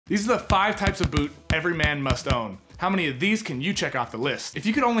These are the 5 types of boot every man must own. How many of these can you check off the list? If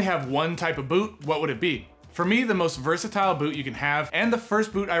you could only have one type of boot, what would it be? For me, the most versatile boot you can have, and the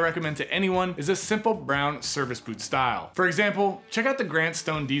first boot I recommend to anyone, is a simple brown service boot style. For example, check out the Grant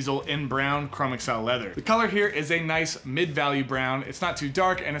Stone Diesel in brown chrome excel leather. The color here is a nice mid-value brown. It's not too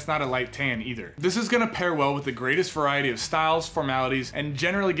dark and it's not a light tan either. This is gonna pair well with the greatest variety of styles, formalities, and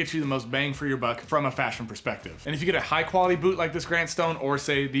generally get you the most bang for your buck from a fashion perspective. And if you get a high quality boot like this Grant Stone, or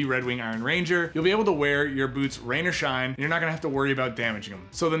say the Red Wing Iron Ranger, you'll be able to wear your boots rain or shine, and you're not gonna have to worry about damaging them.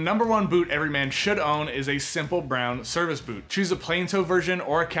 So the #1 boot every man should own is a simple brown service boot. Choose a plain toe version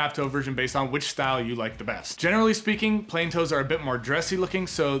or a cap toe version based on which style you like the best. Generally speaking, plain toes are a bit more dressy looking,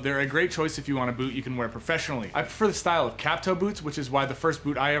 so they're a great choice if you want a boot you can wear professionally. I prefer the style of cap toe boots, which is why the first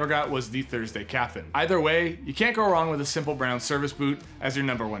boot I ever got was the Thursday Captain. Either way, you can't go wrong with a simple brown service boot as your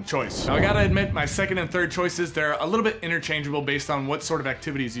 #1 choice. Now I gotta admit, my second and third choices, they're a little bit interchangeable based on what sort of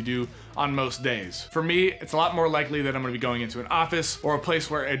activities you do on most days. For me, it's a lot more likely that I'm gonna be going into an office or a place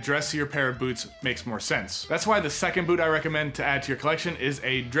where a dressier pair of boots makes more sense. That's why the second boot I recommend to add to your collection is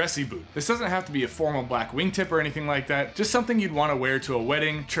a dressy boot. This doesn't have to be a formal black wingtip or anything like that, just something you'd want to wear to a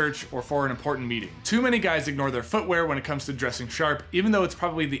wedding, church, or for an important meeting. Too many guys ignore their footwear when it comes to dressing sharp, even though it's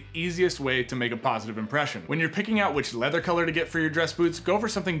probably the easiest way to make a positive impression. When you're picking out which leather color to get for your dress boots, go for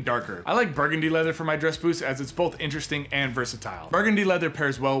something darker. I like burgundy leather for my dress boots as it's both interesting and versatile. Burgundy leather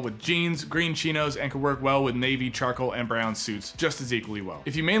pairs well with jeans, green chinos, and can work well with navy, charcoal, and brown suits just as equally well.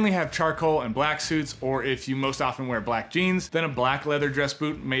 If you mainly have charcoal and black suits, or if you most often wear black jeans, then a black leather dress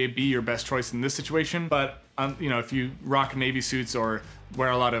boot may be your best choice in this situation. But you know, if you rock navy suits or wear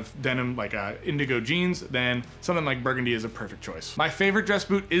a lot of denim like indigo jeans, then something like burgundy is a perfect choice. My favorite dress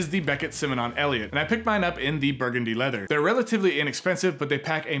boot is the Beckett Simonon Elliott, and I picked mine up in the burgundy leather. They're relatively inexpensive, but they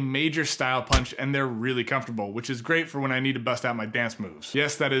pack a major style punch and they're really comfortable, which is great for when I need to bust out my dance moves.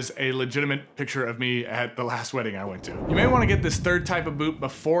 Yes, that is a legitimate picture of me at the last wedding I went to. You may want to get this third type of boot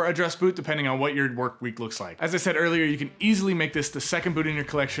before a dress boot, depending on what your work week looks like. As I said earlier, you can easily make this the second boot in your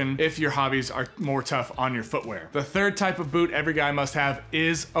collection if your hobbies are more tough on your footwear. The third type of boot every guy must have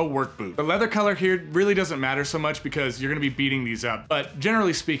is a work boot. The leather color here really doesn't matter so much because you're gonna be beating these up, but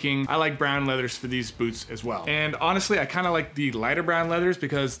generally speaking, I like brown leathers for these boots as well. And honestly, I kind of like the lighter brown leathers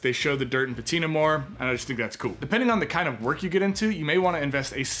because they show the dirt and patina more, and I just think that's cool. Depending on the kind of work you get into, you may want to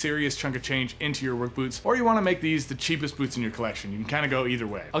invest a serious chunk of change into your work boots, or you want to make these the cheapest boots in your collection. You can kind of go either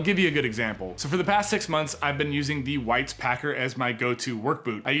way. I'll give you a good example. So for the past 6 months, I've been using the White's Packer as my go-to work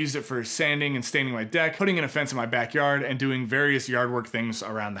boot. I used it for sanding and staining my deck, putting in a fence in my backyard, and doing various yard work things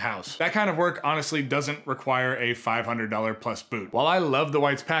around the house. That kind of work honestly doesn't require a $500 plus boot. While I love the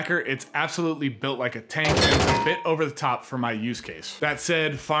White's Packer, it's absolutely built like a tank and it's a bit over the top for my use case. That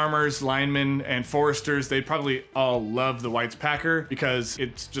said, farmers, linemen, and foresters, they probably all love the White's Packer because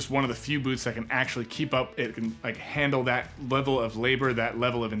it's just one of the few boots that can actually keep up. It can like handle that level of labor, that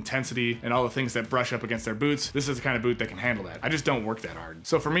level of intensity, and all the things that brush up against their boots. This is the kind of boot that can handle that. I just don't work that hard.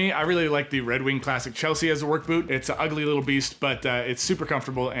 So for me, I really like the Red Wing Classic Chelsea as a work boot. It's an ugly little beast, but it's super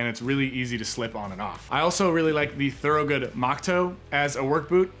comfortable and it's really easy to slip on and off. I also really like the Thorogood Mock Toe as a work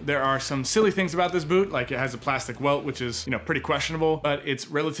boot. There are some silly things about this boot, like it has a plastic welt, which is, you know, pretty questionable, but it's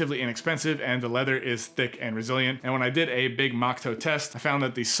relatively inexpensive and the leather is thick and resilient. And when I did a big mock toe test, I found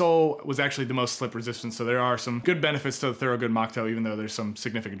that the sole was actually the most slip resistant. So there are some good benefits to the Thorogood Mock Toe, even though there's some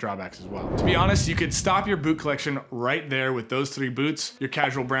significant drawbacks as well. To be honest, you could stop your boot collection right there with those 3 boots, your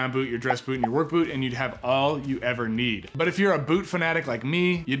casual brown boot, your dress boot, and your work boot, and you'd have all you ever need. But if you're a boot fanatic like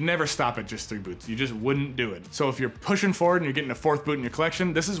me, you'd never stop at just 3 boots. You just wouldn't do it. So if you're pushing forward and you're getting a 4th boot in your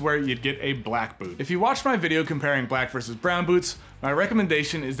collection, this is where you'd get a black boot. If you watched my video comparing black versus brown boots, my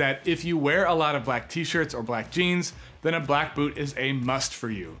recommendation is that if you wear a lot of black t-shirts or black jeans, then a black boot is a must for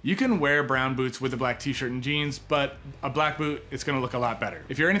you. You can wear brown boots with a black t-shirt and jeans, but a black boot, it's gonna look a lot better.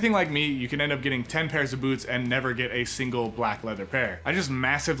 If you're anything like me, you can end up getting 10 pairs of boots and never get a single black leather pair. I just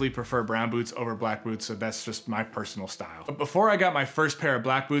massively prefer brown boots over black boots, so that's just my personal style. But before I got my first pair of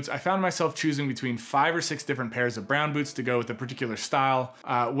black boots, I found myself choosing between 5 or 6 different pairs of brown boots to go with a particular style,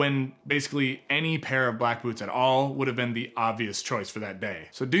 when basically any pair of black boots at all would have been the obvious choice for that day.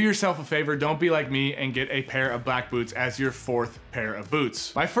 So do yourself a favor, don't be like me and get a pair of black boots as your 4th pair of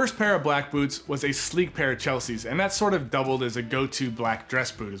boots. My first pair of black boots was a sleek pair of Chelsea's, and that sort of doubled as a go-to black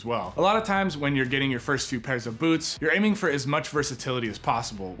dress boot as well. A lot of times when you're getting your first few pairs of boots, you're aiming for as much versatility as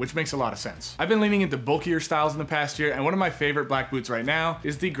possible, which makes a lot of sense. I've been leaning into bulkier styles in the past year, and one of my favorite black boots right now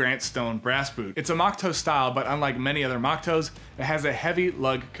is the Grant Stone Brass Boot. It's a mock toe style, but unlike many other mock toes, it has a heavy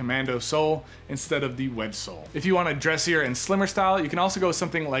lug commando sole instead of the wedge sole. If you want a dressier and slimmer style, you can also go with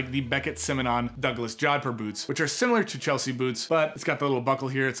something like the Beckett Simonon Douglas Jodhpur boots, which are similar similar to Chelsea boots, but it's got the little buckle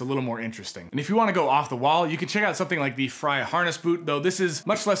here. It's a little more interesting. And if you want to go off the wall, you can check out something like the Fry harness boot, though this is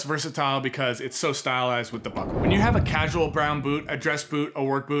much less versatile because it's so stylized with the buckle. When you have a casual brown boot, a dress boot, a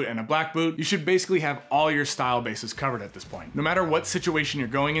work boot, and a black boot, you should basically have all your style bases covered at this point. No matter what situation you're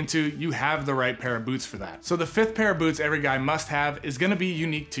going into, you have the right pair of boots for that. So the fifth pair of boots every guy must have is gonna be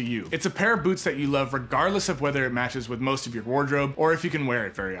unique to you. It's a pair of boots that you love regardless of whether it matches with most of your wardrobe or if you can wear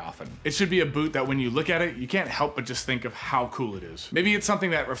it very often. It should be a boot that when you look at it, you can't help but just think of how cool it is. Maybe it's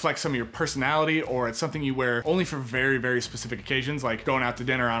something that reflects some of your personality, or it's something you wear only for very, very specific occasions, like going out to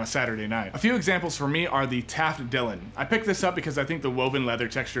dinner on a Saturday night. A few examples for me are the Taft Dylan. I picked this up because I think the woven leather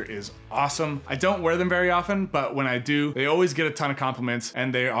texture is awesome. I don't wear them very often, but when I do, they always get a ton of compliments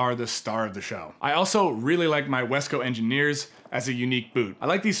and they are the star of the show. I also really like my Wesco Engineers as a unique boot. I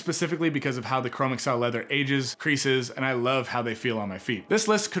like these specifically because of how the Chrome Excel leather ages, creases, and I love how they feel on my feet. This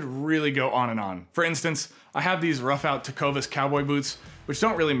list could really go on and on. For instance, I have these rough out Tecovas cowboy boots, which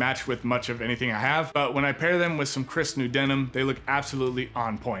don't really match with much of anything I have, but when I pair them with some crisp new denim, they look absolutely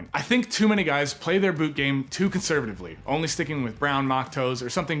on point. I think too many guys play their boot game too conservatively, only sticking with brown mock toes or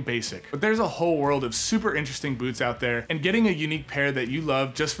something basic. But there's a whole world of super interesting boots out there, and getting a unique pair that you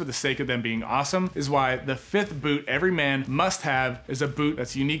love just for the sake of them being awesome is why the fifth boot every man must have is a boot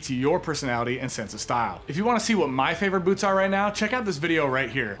that's unique to your personality and sense of style. If you want to see what my favorite boots are right now, check out this video right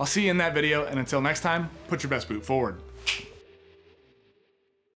here. I'll see you in that video, and until next time, put your best boot forward.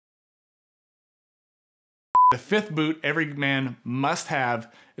 The fifth boot every man must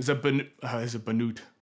have is a Banut.